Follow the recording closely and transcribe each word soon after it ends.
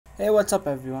Hey, what's up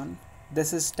everyone?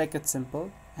 This is Tech It Simple,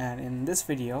 and in this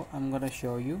video I'm gonna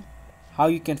show you how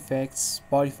you can fix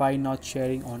Spotify not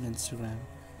sharing on Instagram.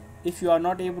 If you are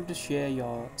not able to share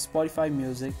your Spotify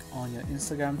music on your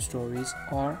Instagram stories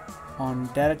or on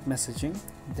direct messaging,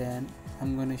 then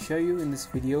I'm gonna show you in this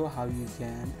video how you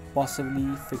can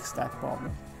possibly fix that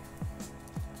problem.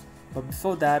 But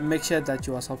before that, make sure that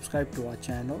you are subscribed to our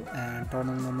channel and turn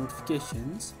on the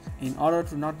notifications in order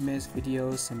to not miss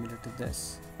videos similar to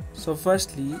this. So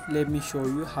firstly, let me show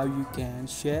you how you can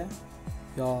share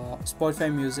your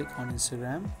Spotify music on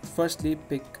Instagram. Firstly,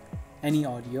 pick any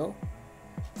audio,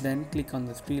 then click on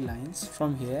the three lines.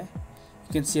 From here,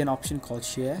 you can see an option called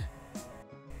share.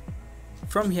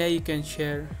 From here, you can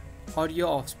share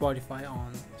audio of Spotify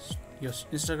on your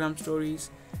Instagram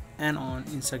stories and on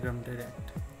Instagram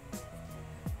Direct.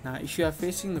 Now, if you are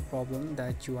facing the problem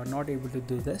that you are not able to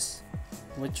do this,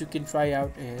 what you can try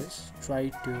out is try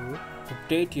to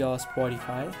update your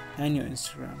Spotify and your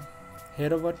Instagram.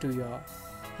 Head over to your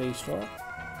Play Store,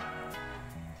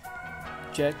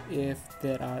 check if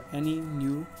there are any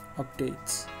new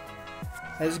updates.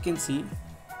 As you can see,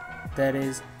 there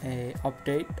is a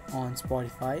update on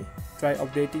Spotify. Try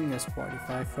updating your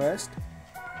Spotify first.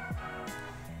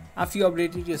 After you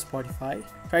updated your Spotify,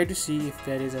 try to see if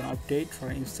there is an update for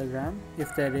Instagram.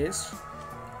 If there is,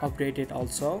 update it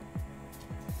also.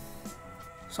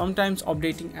 Sometimes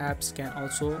updating apps can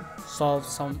also solve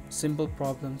some simple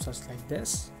problems just like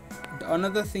this.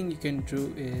 Another thing you can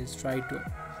do is try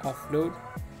to offload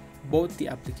both the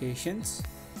applications.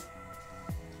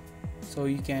 So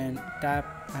you can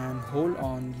tap and hold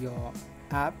on your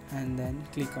app and then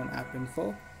click on app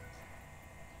info.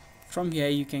 From here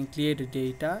you can clear the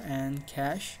data and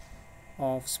cache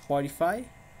of Spotify,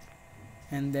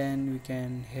 and then we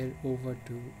can head over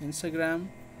to Instagram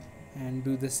and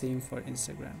do the same for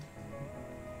Instagram.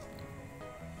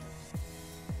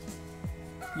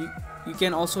 You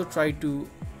can also try to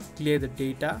clear the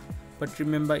data, but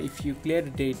remember, if you clear the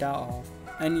data of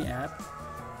any app,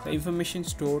 the information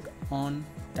stored on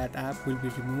that app will be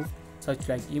removed, such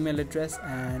like email address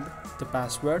and the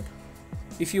password.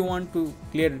 If you want to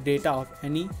clear the data of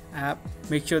any app,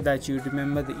 make sure that you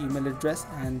remember the email address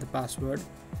and the password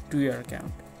to your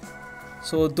account.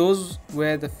 So those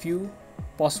were the few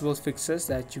possible fixes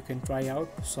that you can try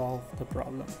out to solve the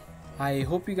problem. I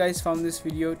hope you guys found this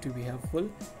video to be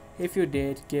helpful. If you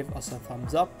did, give us a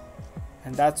thumbs up.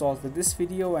 And that's all for this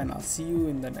video, and I'll see you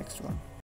in the next one.